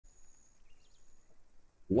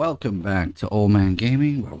Welcome back to Oldman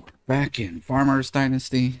Gaming. Well, we're back in Farmers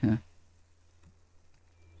Dynasty. You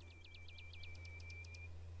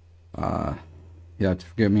have to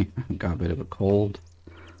forgive me. I've got a bit of a cold,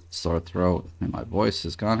 sore throat, and my voice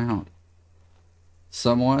has gone out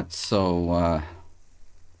somewhat. So I'm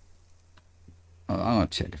gonna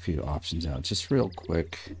check a few options out just real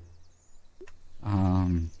quick.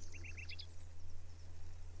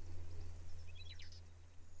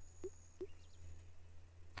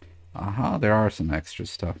 There are some extra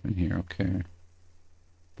stuff in here. Okay,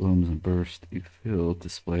 blooms and burst. You feel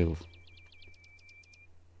display.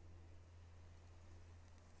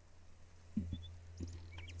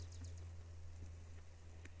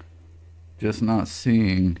 Just not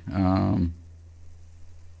seeing. Well,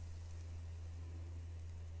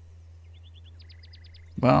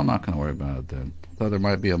 I'm not going to worry about it then. Thought there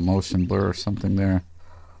might be a motion blur or something there.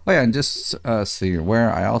 Oh yeah, and just see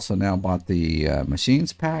where I also now bought the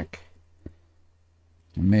machines pack.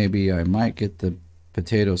 Maybe I might get the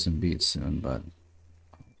potatoes and beets soon, but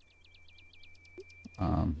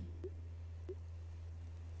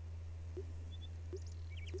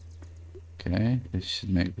okay, this should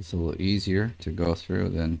make this a little easier to go through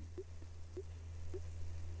then.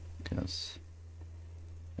 Guess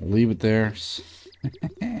I'll leave it there.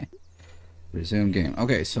 Resume game.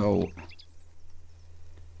 Okay, so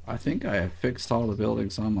I think I have fixed all the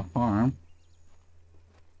buildings on my farm.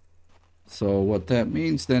 So what that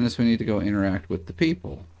means then is we need to go interact with the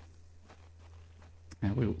people.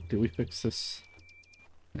 Did we fix this?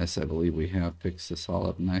 Yes, I believe we have fixed this all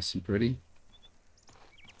up nice and pretty.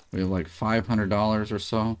 We have like $500 or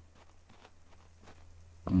so.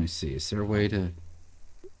 Let me see. Is there a way to...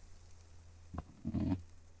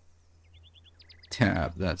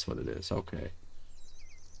 tab, that's what it is. Okay.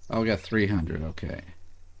 Oh, we got 300. Okay.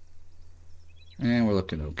 And we're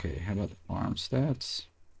looking okay. How about the farm stats?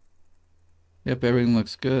 Yep, everything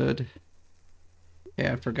looks good.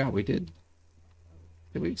 Yeah, I forgot we did.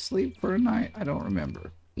 Did we sleep for a night? I don't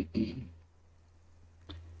remember. I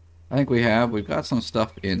think we have. We've got some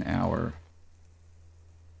stuff in our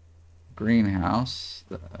greenhouse.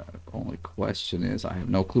 The only question is I have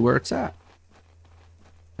no clue where it's at.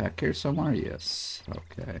 Back here somewhere? Yes.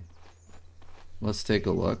 Okay. Let's take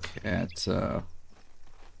a look at... I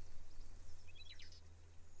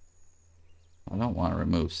don't want to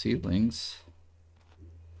remove seedlings.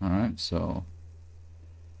 Alright, so...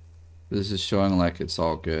 this is showing like it's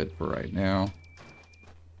all good for right now.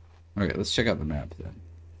 Okay, let's check out the map then.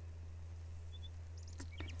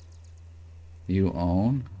 You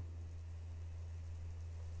own...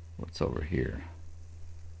 what's over here?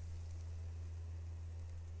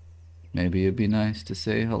 Maybe it'd be nice to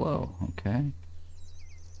say hello, okay?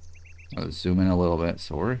 I'll zoom in a little bit.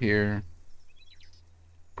 So we're here.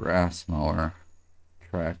 Grass mower.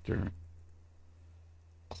 Tractor.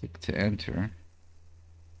 Click to enter.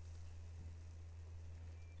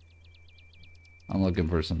 I'm looking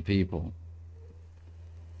for some people.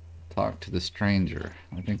 Talk to the stranger.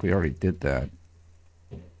 I think we already did that.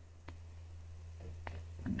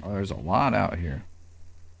 Oh, there's a lot out here.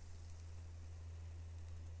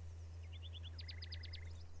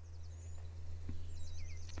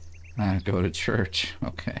 Go to church.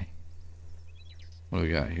 Okay. What do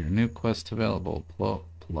we got here? New quest available. Plow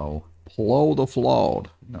the flawed.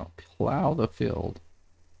 No, plow the field.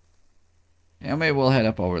 Yeah, maybe we'll head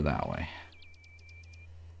up over that way.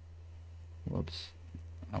 Whoops.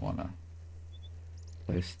 I want to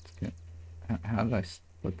place... how did I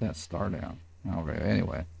put that star down? Okay,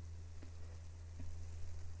 anyway.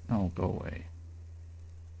 Oh, go away.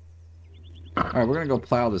 Alright, we're going to go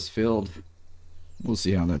plow this field. We'll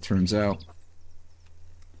see how that turns out.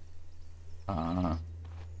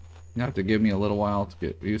 You have to give me a little while to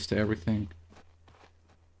get used to everything.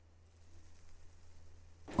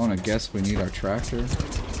 I want to guess we need our tractor. Ooh,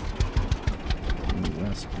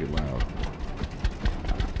 that's pretty loud.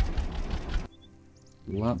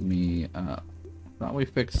 Let me, thought we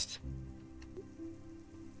fixed...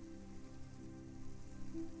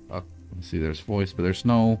 oh, let's see, there's voice, but there's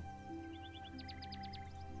no...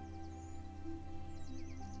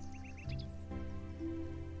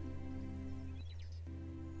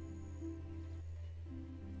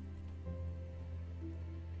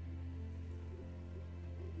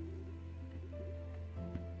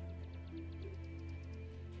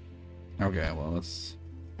 okay, well, let's...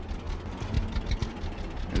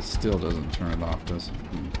 it still doesn't turn it off, does it?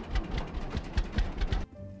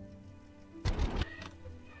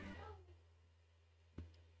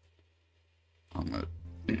 I'm gonna...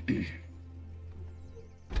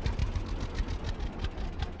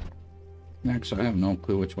 actually, I have no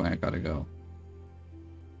clue which way I gotta go.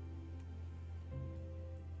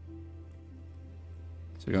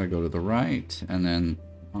 So we gotta go to the right, and then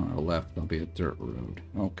on our left there'll be a dirt road.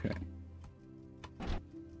 Okay.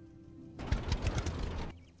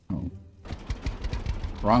 Oh.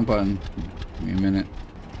 Wrong button. Give me a minute.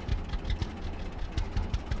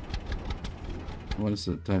 What is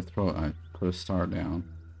it? Did I throw it? I put a star down.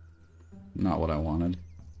 Not what I wanted.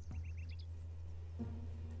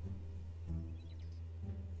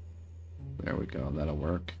 There we go. That'll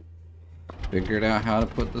work. Figured out how to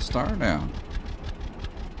put the star down.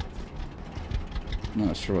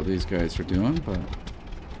 Not sure what these guys are doing, but...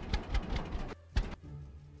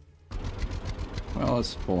 Well,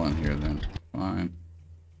 let's pull in here then. Fine.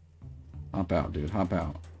 Hop out, dude. Hop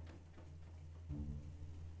out.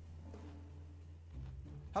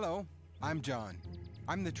 Hello, I'm John.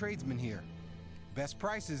 I'm the tradesman here. Best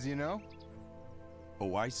prices, you know?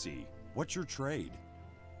 Oh, I see. What's your trade?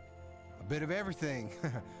 A bit of everything.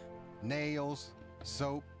 Nails,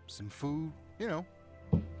 soap, some food, you know.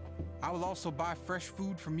 I will also buy fresh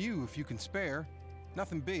food from you if you can spare.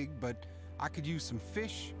 Nothing big, but I could use some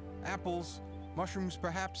fish, apples, mushrooms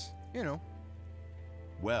perhaps, you know.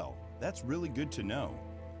 Well, that's really good to know.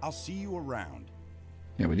 I'll see you around.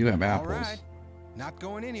 Yeah, we do have apples. All right. Not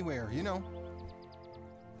going anywhere, you know.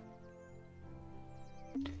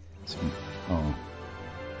 Oh.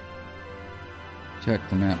 Check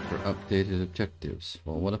the map for updated objectives.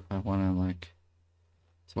 Well, what if I want to, like...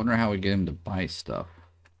 I was wondering how we get him to buy stuff.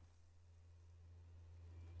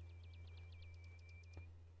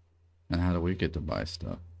 And how do we get to buy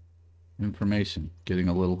stuff? Information. Getting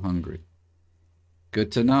a little hungry.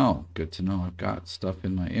 Good to know. Good to know. I've got stuff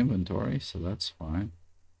in my inventory, so that's fine.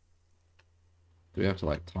 Do we have to,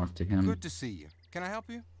 like, talk to him? Good to see you. Can I help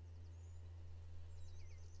you?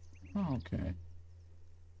 Oh, okay.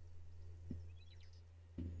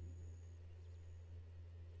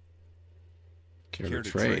 Care to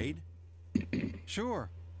trade? Sure.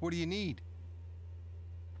 What do you need?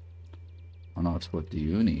 Oh no, it's what do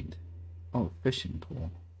you need? Oh, fishing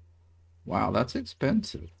pole. Wow, that's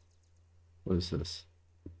expensive. What is this?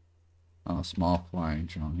 Oh, small flying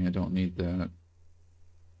drone. Yeah, don't need that.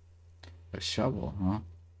 A shovel, huh?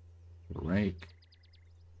 A rake.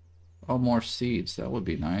 Oh, more seeds. That would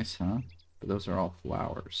be nice, huh? But those are all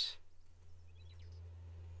flowers.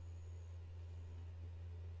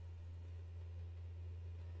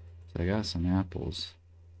 So I got some apples.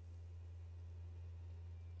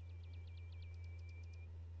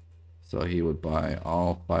 So he would buy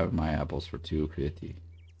all 5 of my apples for $2.50.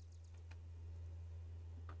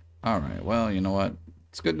 Alright, well, you know what?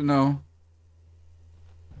 It's good to know.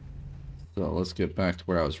 So let's get back to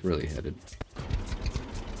where I was really headed.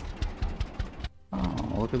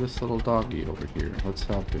 Oh, look at this little doggy over here. Let's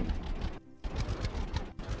help him.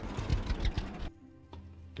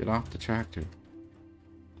 Get off the tractor.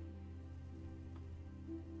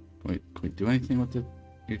 Wait, can we do anything with it?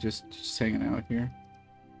 You're just hanging out here?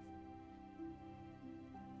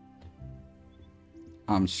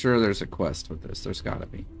 I'm sure there's a quest with this. There's gotta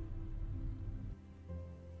be.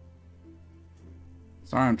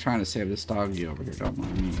 Sorry, I'm trying to save this doggy over here. Don't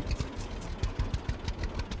mind me.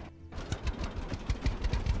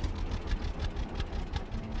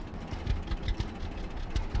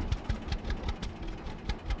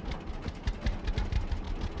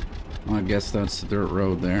 Well, I guess that's the dirt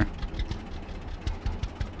road there.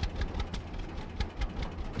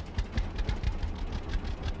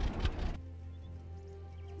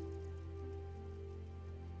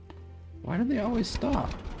 Why do they always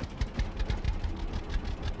stop?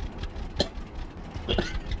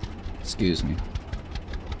 Excuse me.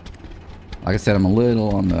 Like I said, I'm a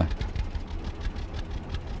little on the...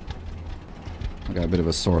 I got a bit of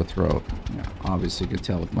a sore throat. Yeah, obviously you can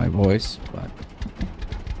tell with my voice, but...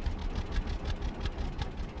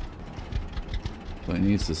 So it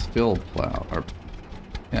needs this field plow, or...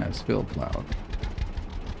 Yeah, it's field plowed.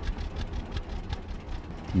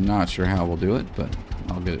 I'm not sure how we'll do it, but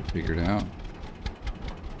I'll get it figured out.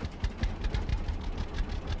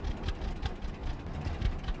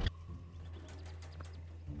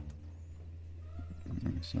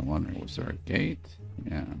 So I'm wondering, was there a gate?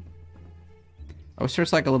 Yeah. I was sure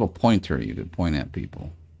it's like a little pointer you could point at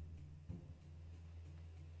people.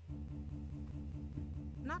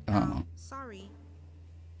 Not now. Sorry.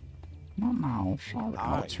 No, sorry.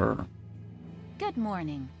 Oh, it's her. Good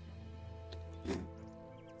morning.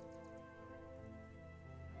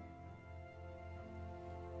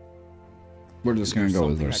 We're just gonna go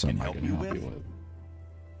with there. Something Something I can help you with.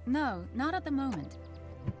 No, not at the moment.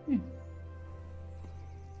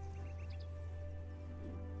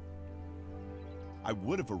 I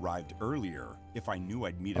would have arrived earlier if I knew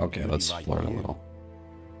I'd meet a Okay, beauty let's like flirt a you. little.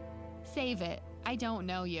 Save it. I don't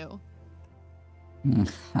know you.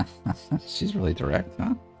 She's really direct,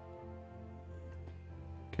 huh?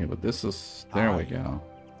 Okay, but this is... There we Hi. go.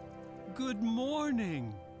 Good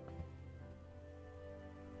morning.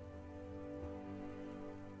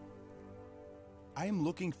 I am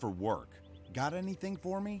looking for work. Got anything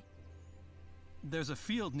for me? There's a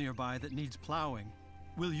field nearby that needs plowing.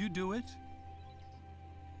 Will you do it?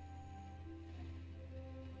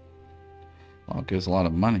 Well, it gives a lot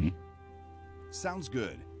of money. Sounds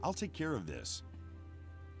good. I'll take care of this.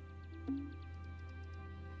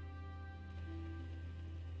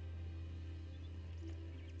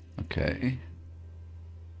 Okay.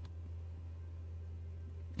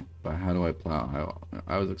 But how do I plow?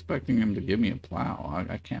 I was expecting him to give me a plow.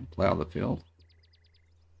 I can't plow the field.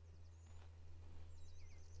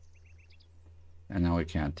 And now we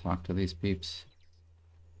can't talk to these peeps.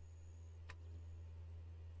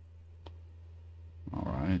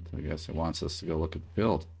 Alright, I guess it wants us to go look at the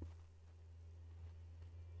field.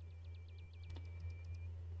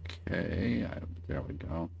 Okay, there we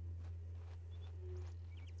go.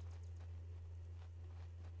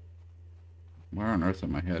 Where on earth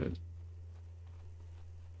am I headed?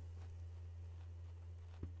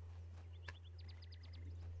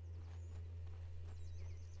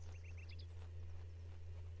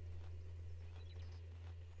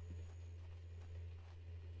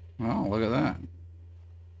 Oh, look at that.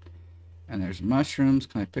 And there's mushrooms.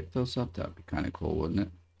 Can I pick those up? That'd be kind of cool, wouldn't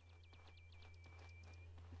it?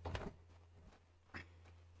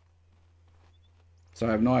 So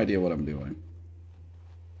I have no idea what I'm doing.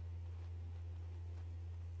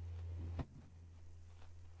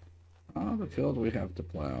 Oh, the field we have to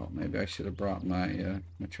plow. Maybe I should have brought my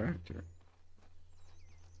my tractor.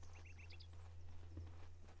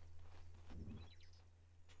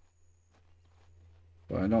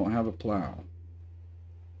 But I don't have a plow.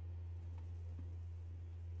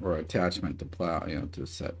 Or attachment to plow, you know, to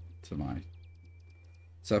set to my...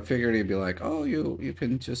 So I figured he'd be like, oh, you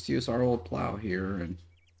can just use our old plow here and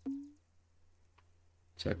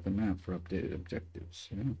check the map for updated objectives.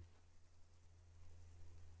 Yeah.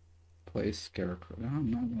 Place scarecrow. No,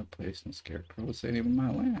 I'm not going to place no scarecrow. This ain't even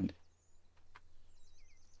my land.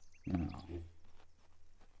 No.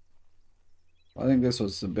 I think this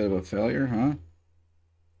was a bit of a failure, huh?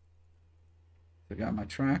 I got my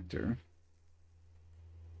tractor.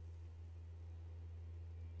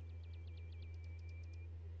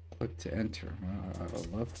 Click to enter.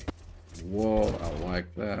 I love. Whoa, I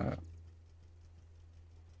like that.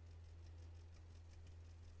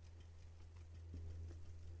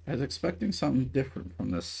 I was expecting something different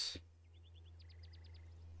from this.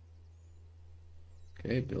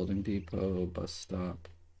 Okay, building depot, bus stop.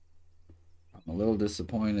 I'm a little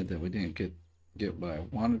disappointed that we didn't get what I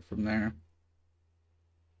wanted from there.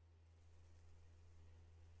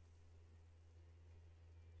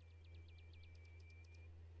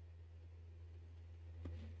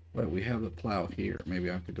 But we have a plow here.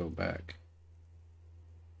 Maybe I could go back.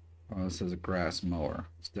 Oh, this is a grass mower.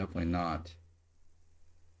 It's definitely not.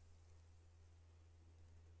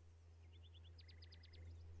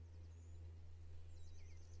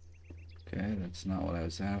 Okay, that's not what I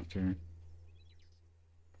was after.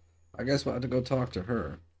 I guess we'll have to go talk to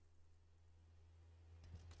her.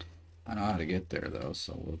 I know how to get there though,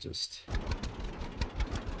 so we'll just...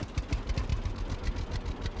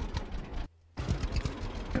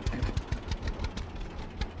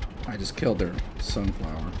 I just killed their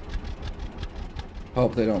sunflower.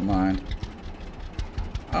 Hope they don't mind.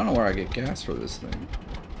 I don't know where I get gas for this thing.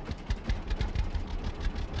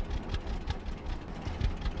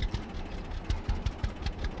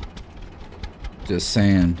 Just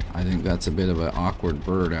saying, I think that's a bit of an awkward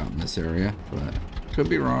bird out in this area, but could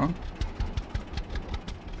be wrong.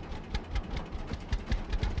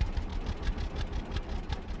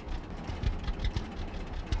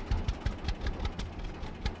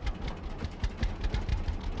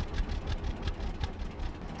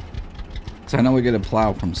 So I know we get a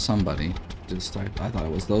plow from somebody. Just I thought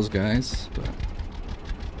it was those guys, but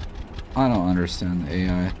I don't understand the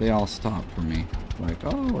AI. They all stop for me. Like,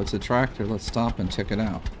 oh, it's a tractor. Let's stop and check it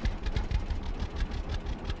out.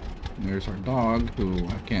 And there's our dog, who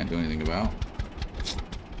I can't do anything about.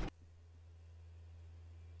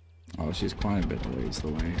 Oh, she's quite a bit of ways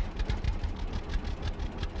away.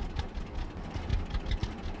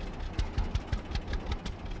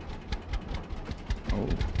 Oh.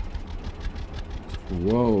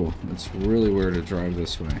 Whoa, it's really weird to drive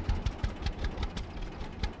this way.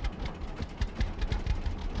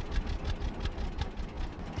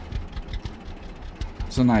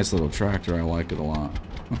 It's a nice little tractor. I like it a lot.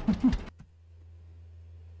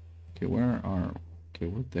 Okay, where are... Okay,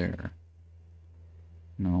 we're there.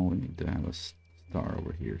 No, we need to have a star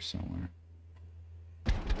over here somewhere.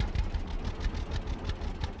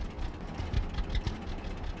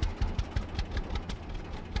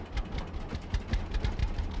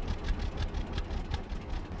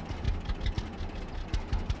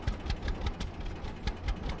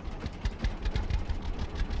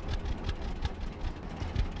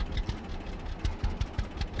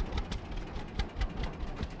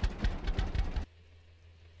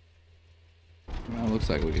 Well, looks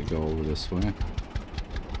like we could go over this way.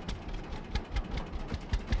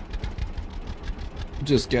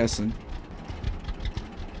 Just guessing.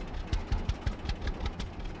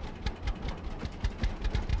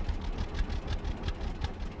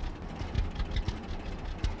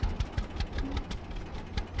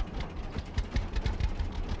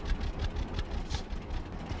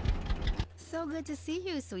 So good to see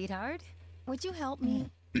you, sweetheart. Would you help me?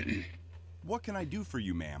 What can I do for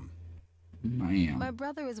you, ma'am? Ma'am. My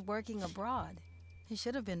brother is working abroad. He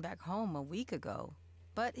should have been back home a week ago,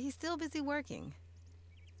 but he's still busy working.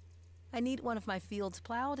 I need one of my fields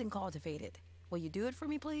plowed and cultivated. Will you do it for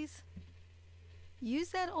me, please? Use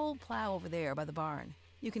that old plow over there by the barn.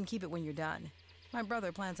 You can keep it when you're done. My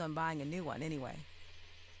brother plans on buying a new one anyway.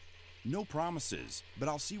 No promises, but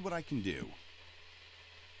I'll see what I can do.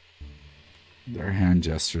 Their hand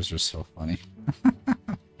gestures are so funny.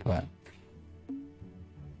 But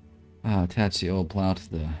attach the old plow to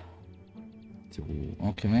the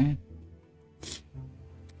okay.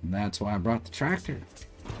 And that's why I brought the tractor.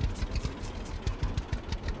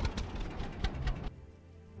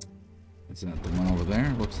 Is that the one over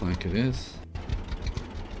there? Looks like it is.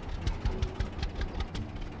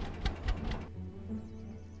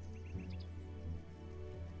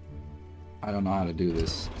 I don't know how to do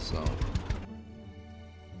this, so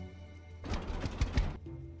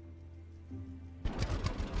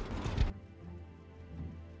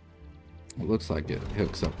it looks like it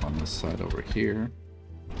hooks up on this side over here.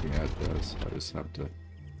 Yeah, it does. I just have to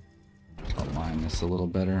align this a little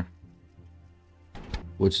better,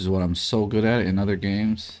 which is what I'm so good at in other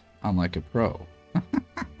games. I'm like a pro.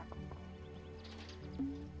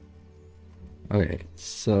 Okay,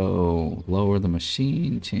 so lower the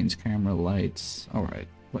machine, change camera lights. All right,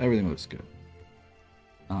 well, everything looks good.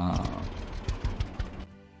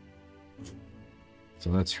 So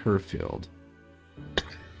that's her field.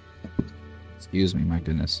 Excuse me, my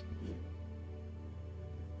goodness.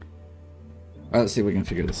 All right, let's see if we can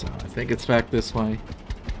figure this out. I think it's back this way.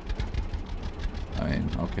 I mean,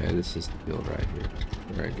 okay, this is the field right here.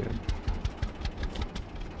 Very good.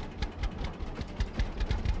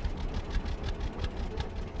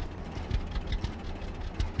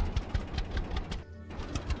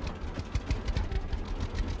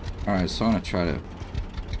 Alright, so I'm gonna try to...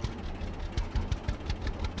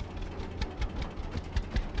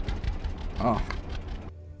 Oh.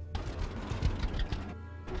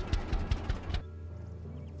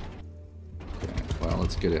 Okay, well,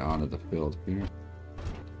 let's get it onto the field here.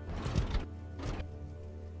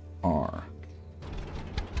 R.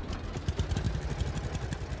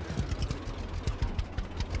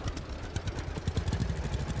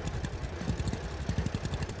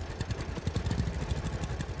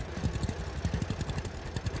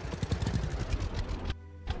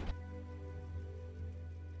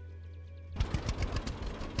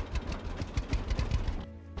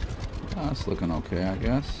 That's looking okay, I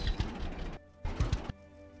guess.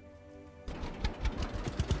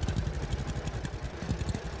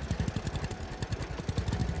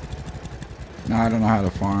 Now I don't know how to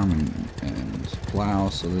farm and plow,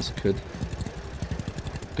 so this could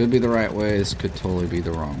be the right way. This could totally be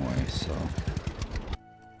the wrong way. So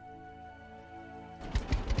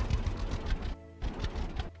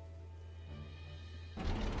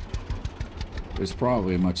there's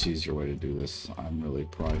probably a much easier way to do this. I'm really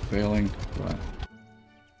probably failing, but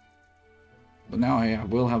now I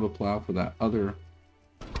will have a plow for that other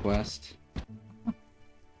quest.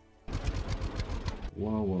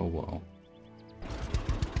 Whoa, whoa, whoa.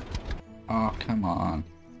 Oh, come on.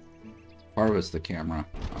 Part of it's the camera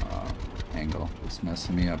angle. It's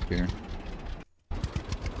messing me up here.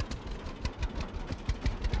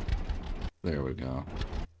 There we go.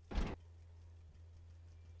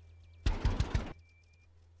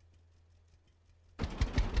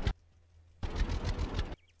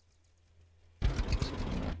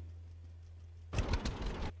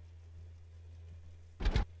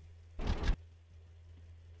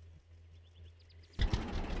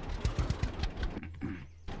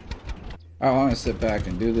 Alright, I'm going to sit back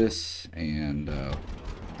and do this, and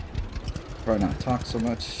probably not talk so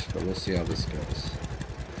much, but we'll see how this goes.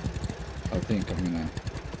 I think I'm gonna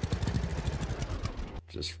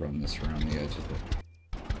just run this around the edge of it.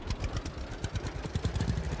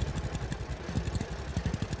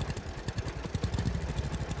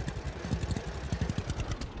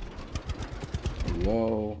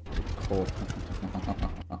 Whoa. Cool.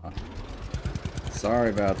 Sorry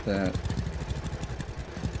about that.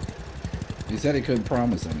 He said he couldn't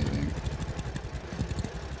promise anything.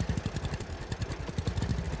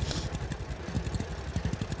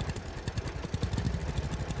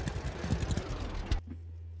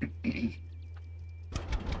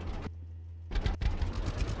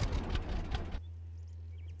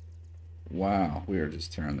 Wow, we are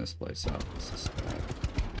just tearing this place up. This is bad.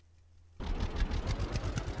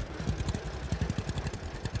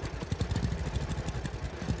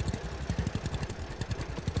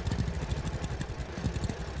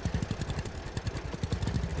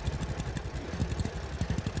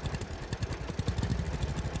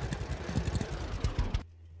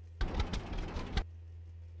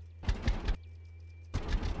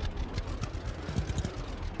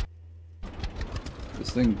 This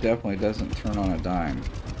thing definitely doesn't turn on a dime,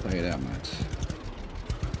 I'll tell you that much.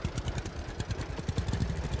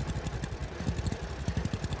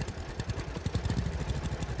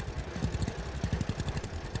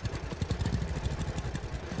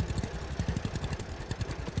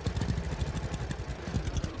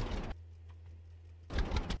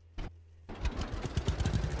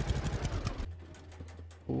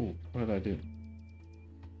 Ooh, what did I do?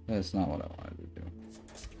 That's not what I wanted to do.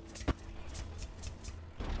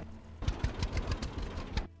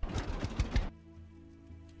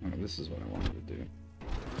 Oh, this is what I wanted to do.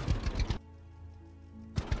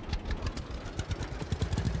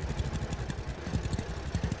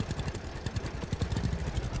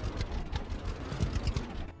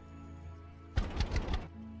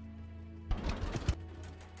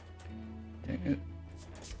 Dang it.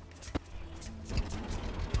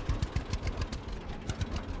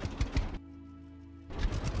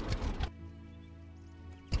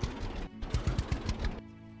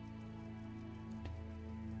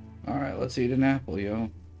 Alright, let's eat an apple, yo.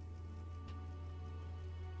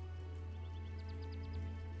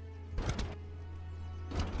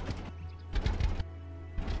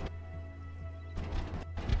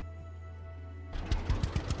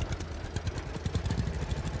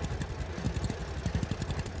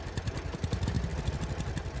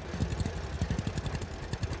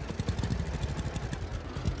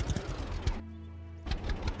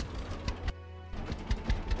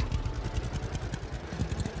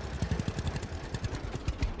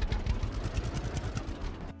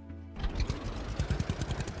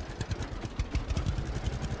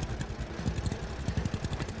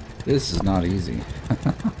 This is not easy.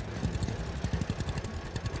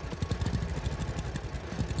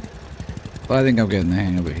 But I think I'm getting the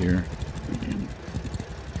hang of it here.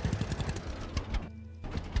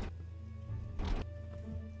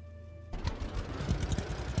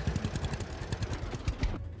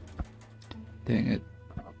 Dang it.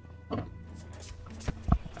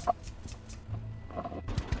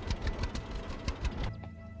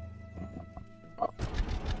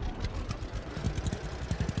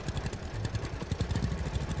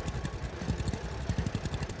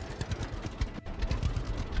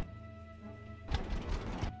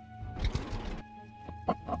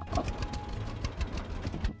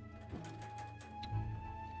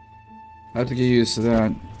 I have to get used to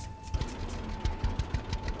that.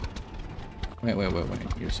 Wait.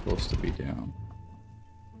 You're supposed to be down.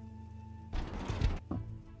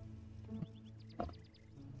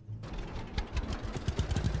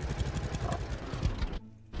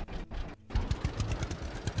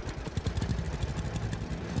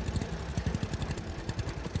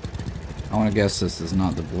 I want to guess this is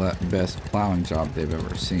not the best plowing job they've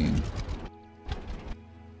ever seen.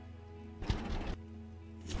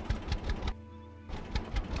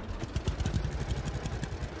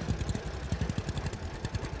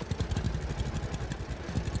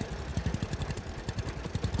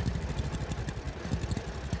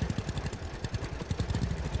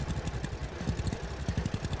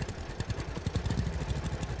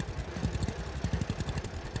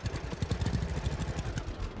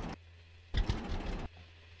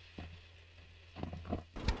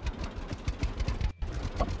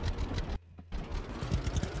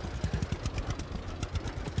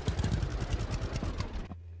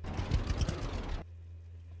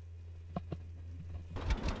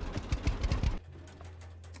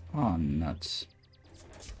 Oh, nuts.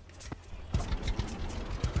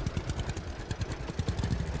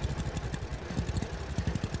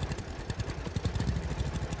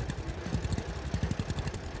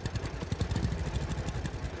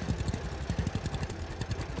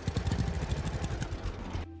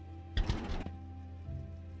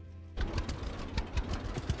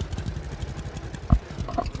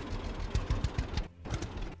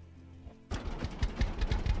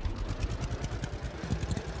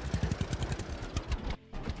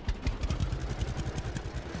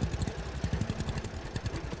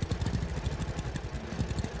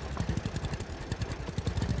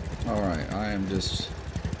 Alright, I'm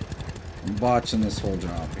botching this whole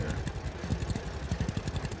job here.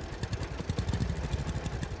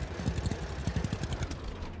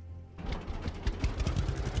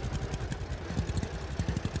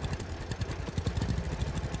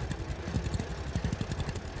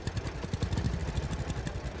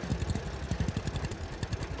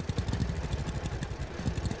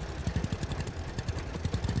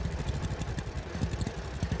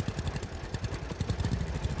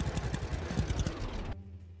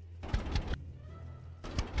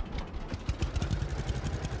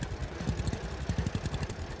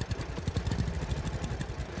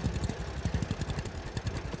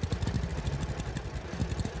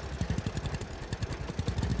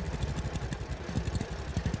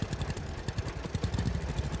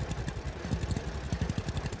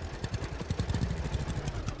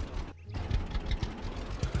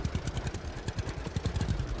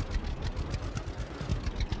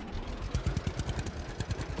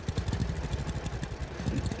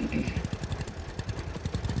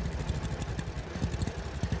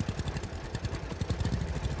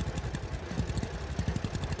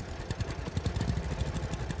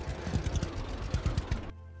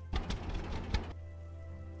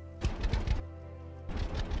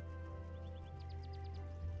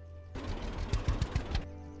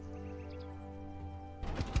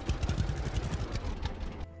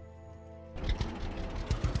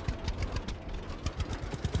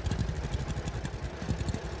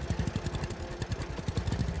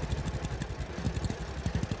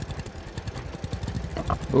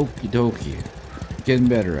 Okie dokie. Getting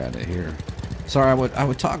better at it here. Sorry, I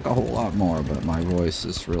would talk a whole lot more, but my voice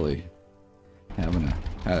is really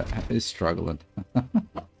is struggling.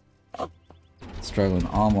 Struggling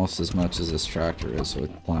almost as much as this tractor is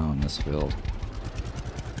with plowing this field.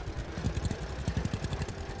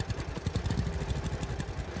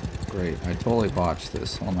 Great, I totally botched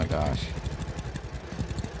this. Oh my gosh.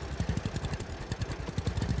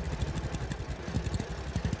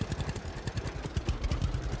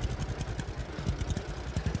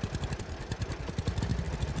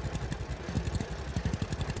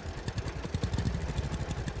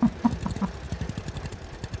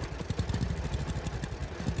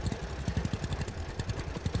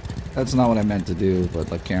 That's not what I meant to do, but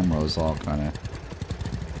the camera was all kind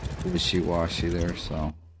of wishy-washy there,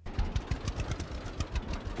 so.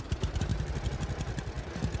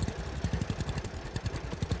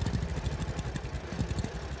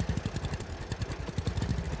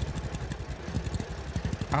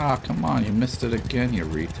 Ah, come on, you missed it again, you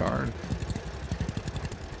retard.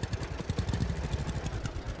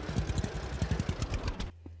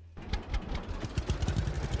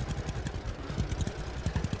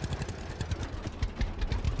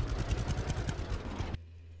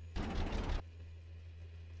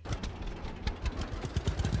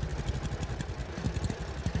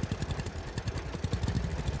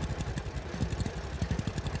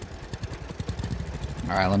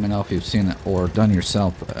 Alright, let me know if you've seen it or done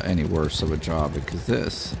yourself any worse of a job, because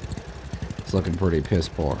this is looking pretty piss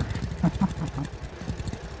poor.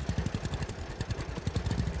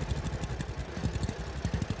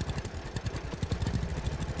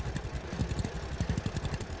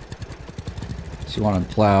 She wanted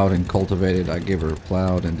plowed and cultivated. I give her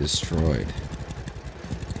plowed and destroyed.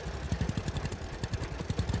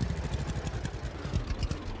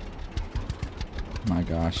 My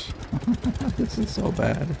gosh. This is so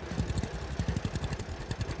bad.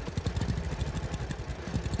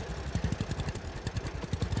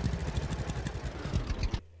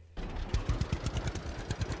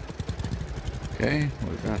 Okay,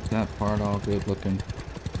 we got that part all good looking.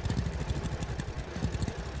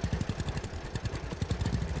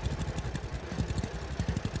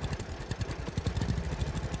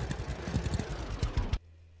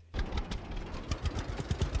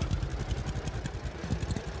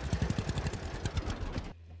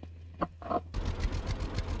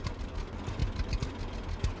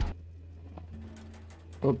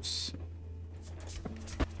 Oops.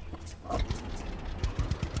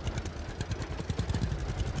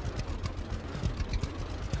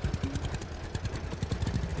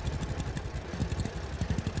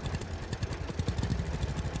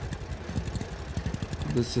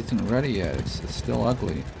 This isn't ready yet. It's still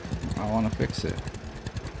ugly. I want to fix it.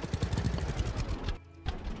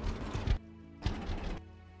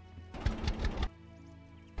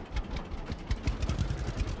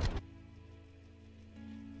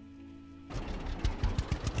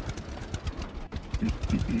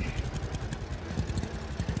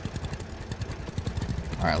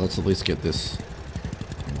 Alright, let's at least get this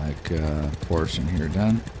portion here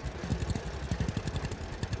done.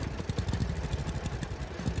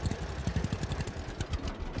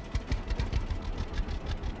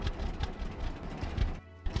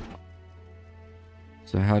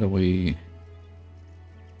 how do we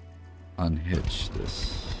unhitch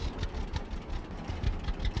this?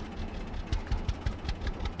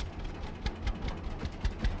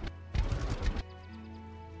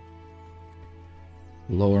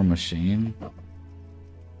 Lower machine.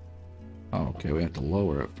 Oh, okay, we have to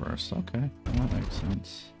lower it first. Okay, that makes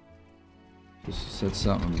sense. Just said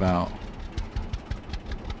something about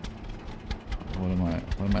what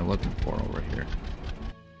am I looking for over here?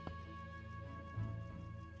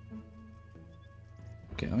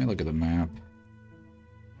 Okay, let me look at the map.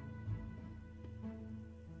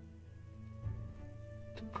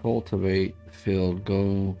 To cultivate field,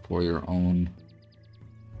 go for your own.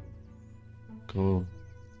 Go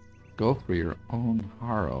for your own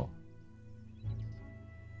harrow.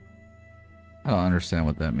 I don't understand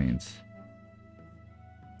what that means.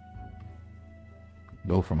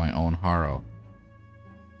 Go for my own harrow.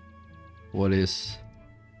 What is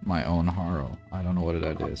my own harrow? I don't know what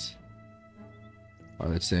that is. Are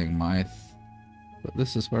they saying my... But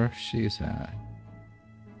this is where she's at.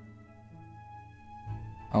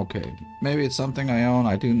 Okay, maybe it's something I own.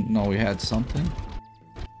 I do know we had something.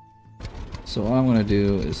 So what I'm gonna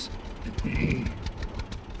do is...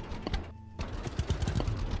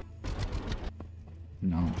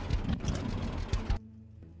 No.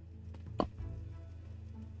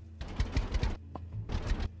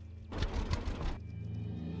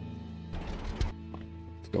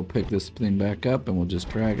 Let's go pick this thing back up and we'll just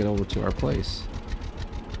drag it over to our place.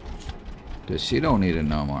 Because she don't need it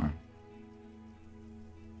no more.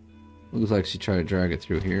 Looks like she tried to drag it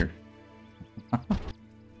through here.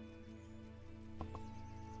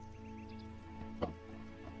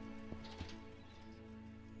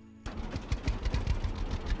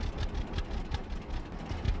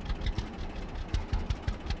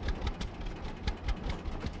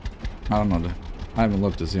 I don't know. I haven't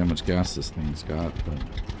looked to see how much gas this thing's got, but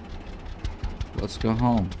let's go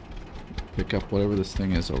home. Pick up whatever this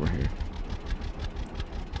thing is over here.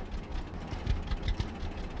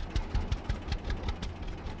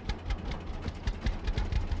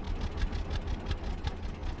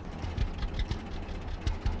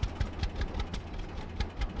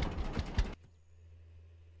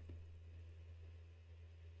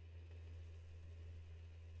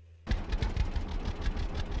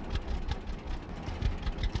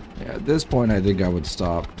 At this point, I think I would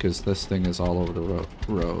stop because this thing is all over the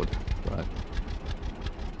road. But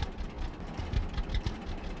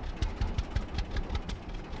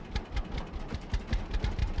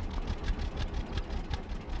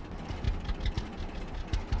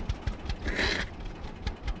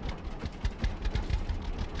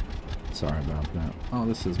sorry about that. Oh,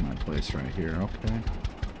 this is my place right here. Okay.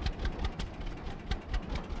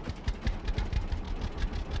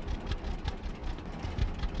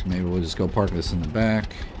 Maybe we'll just go park this in the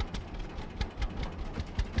back.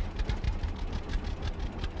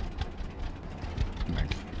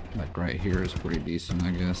 Like right here is pretty decent,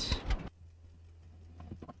 I guess.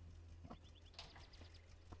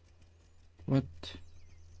 What?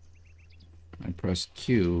 I pressed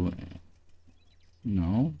Q.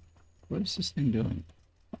 No. What is this thing doing?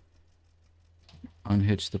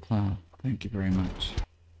 Unhitch the plow. Thank you very much.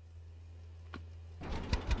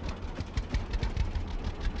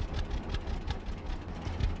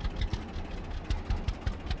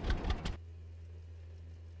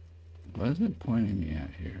 What is it pointing me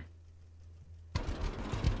at here?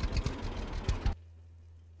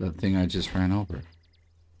 That thing I just ran over.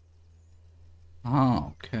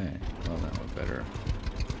 Oh, okay. Well, that would better.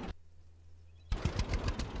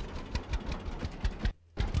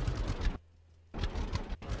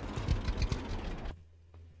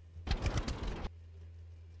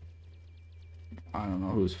 I don't know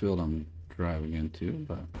whose field I'm driving into,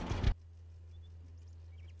 but...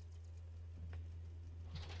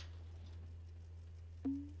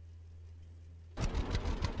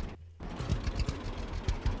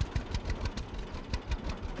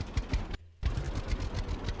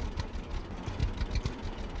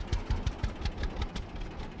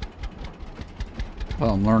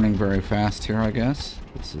 Well, I'm learning very fast here, I guess.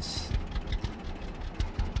 This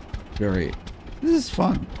is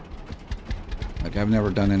fun. Like, I've never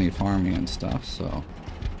done any farming and stuff, so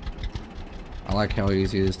I like how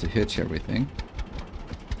easy it is to hitch everything.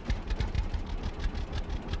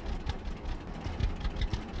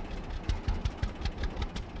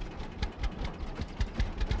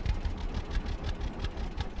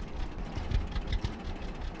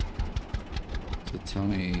 Tell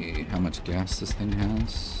me how much gas this thing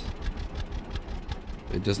has.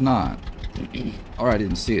 It does not. Or I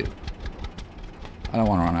didn't see it. I don't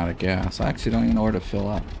want to run out of gas. I actually don't even know where to fill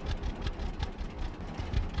up.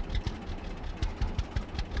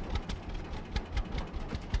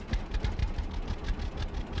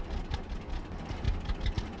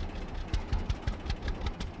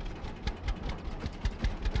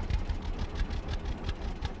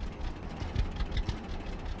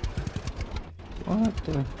 What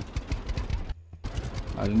the?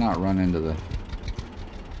 I did not run into the...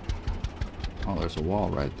 Oh, there's a wall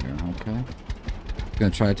right there. Okay.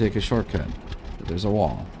 Gonna try to take a shortcut, but there's a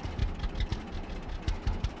wall.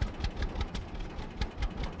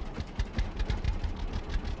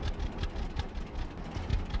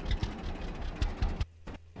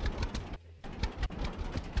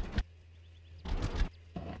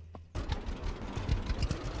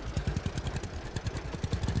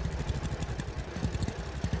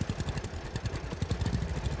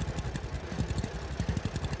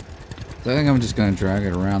 So I think I'm just going to drag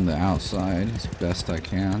it around the outside as best I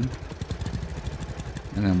can.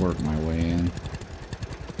 And then work my way in.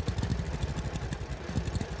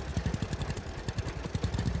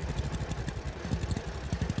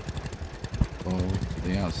 Oh, to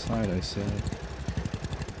the outside I said.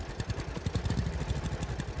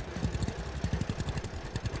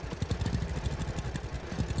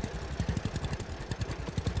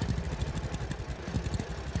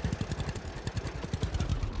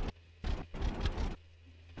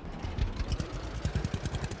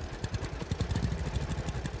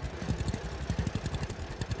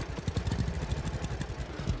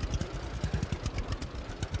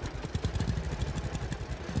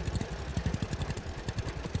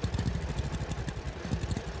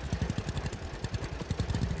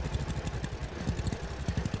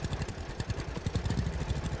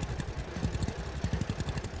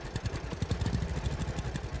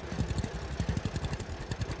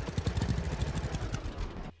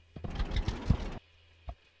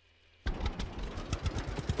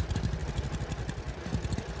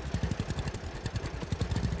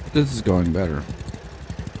 This is going better.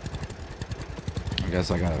 I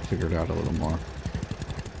guess I gotta figure it out a little more.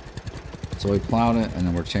 So we plowed it, and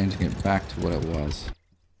then we're changing it back to what it was.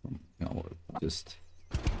 You know, just...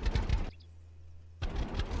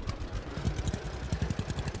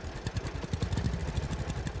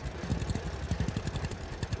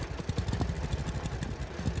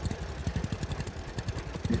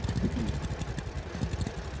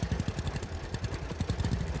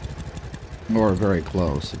 Or very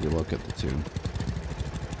close if you look at the two.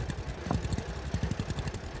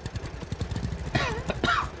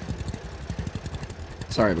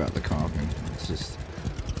 Sorry about the coughing. It's just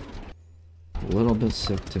a little bit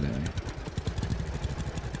sick today.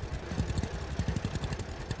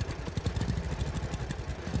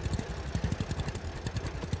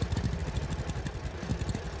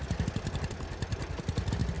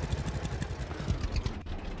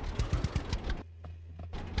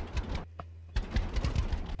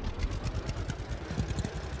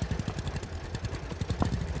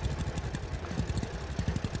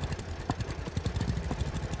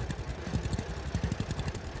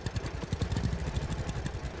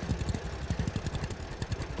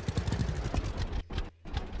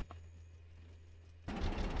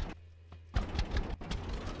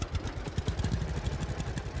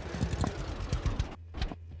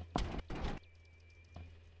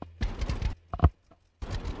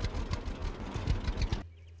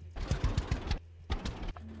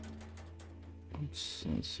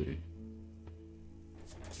 Let's see.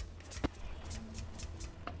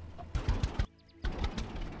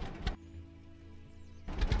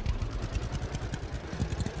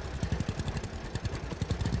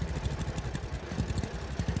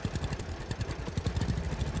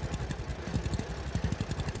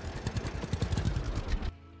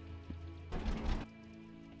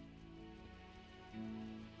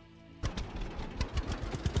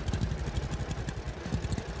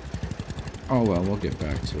 Oh well, we'll get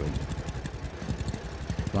back to it.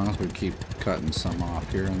 As long as we keep cutting some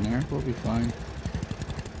off here and there, we'll be fine.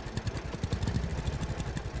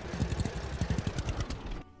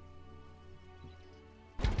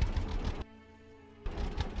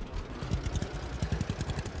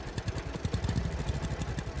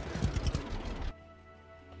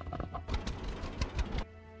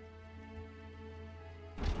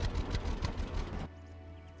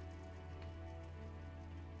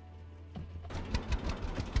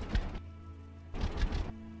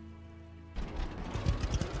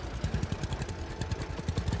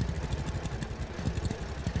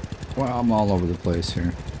 Well, I'm all over the place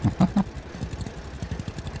here.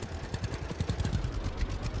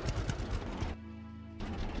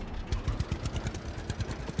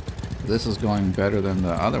 This is going better than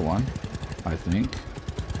the other one, I think.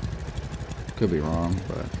 Could be wrong,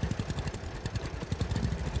 but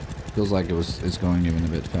feels like it's going even a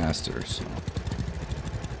bit faster, so.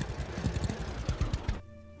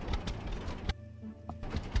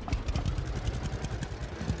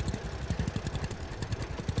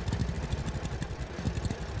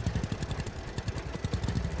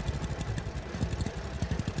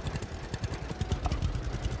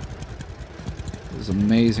 This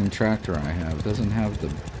amazing tractor I have. It doesn't have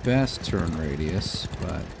the best turn radius,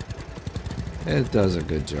 but it does a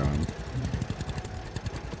good job.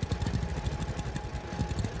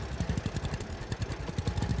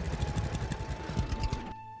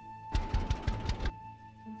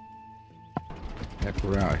 Heck,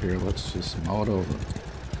 we're out here. Let's just mow it over.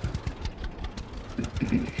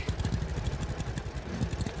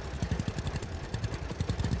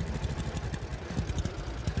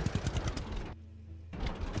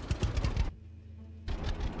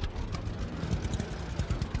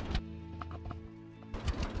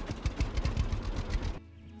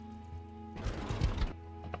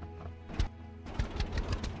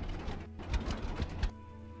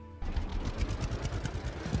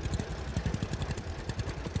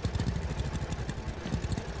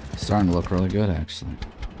 Starting to look really good, actually.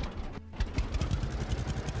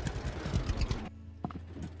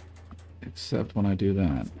 Except when I do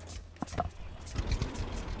that.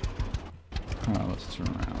 Oh, let's turn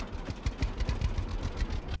around.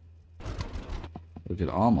 We could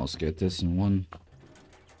almost get this in one.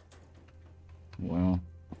 Well,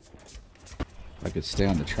 if I could stay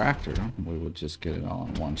on the tractor, we would just get it all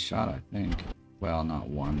in one shot, I think. Well, not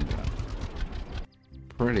one, but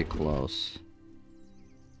pretty close.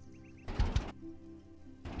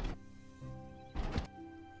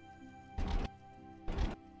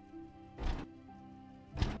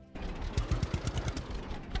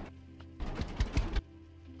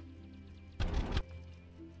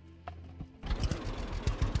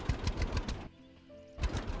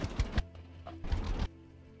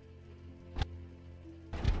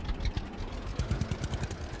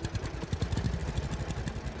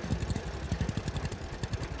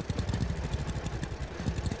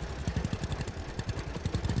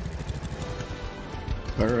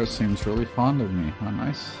 Clara seems really fond of me. How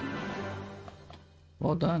nice.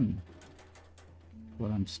 Well done.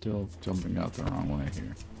 But I'm still jumping out the wrong way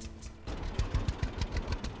here.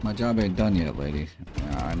 My job ain't done yet, lady.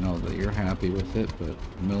 Yeah, I know that you're happy with it, but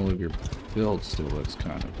the middle of your build still looks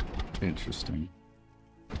kind of interesting.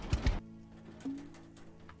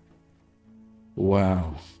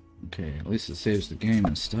 Wow. Okay, at least it saves the game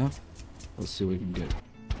and stuff. Let's see if we can get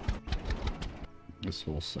this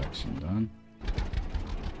whole section done.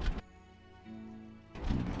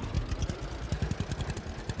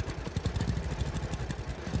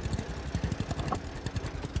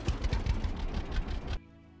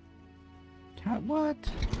 What?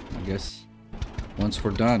 I guess once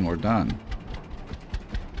we're done, we're done.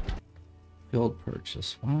 Field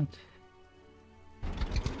purchase. What?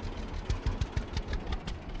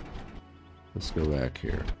 Let's go back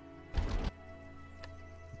here.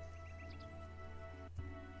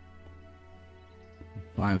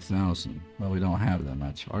 5,000. Well, we don't have that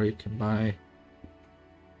much. Or you can buy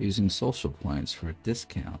using social points for a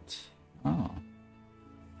discount. Oh.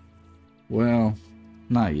 Well,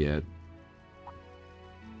 not yet.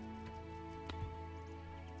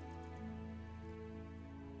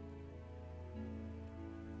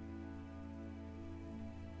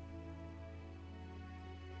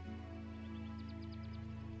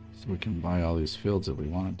 So we can buy all these fields if we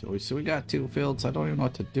wanted to. So we got 2 fields. I don't even know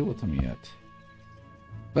what to do with them yet.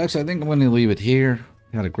 But actually, I think I'm going to leave it here.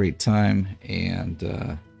 Had a great time, and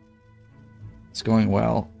it's going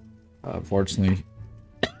well. Fortunately,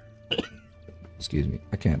 excuse me,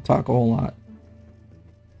 I can't talk a whole lot.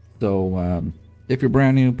 So if you're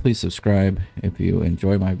brand new, please subscribe. If you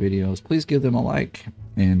enjoy my videos, please give them a like,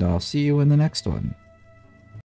 and I'll see you in the next one.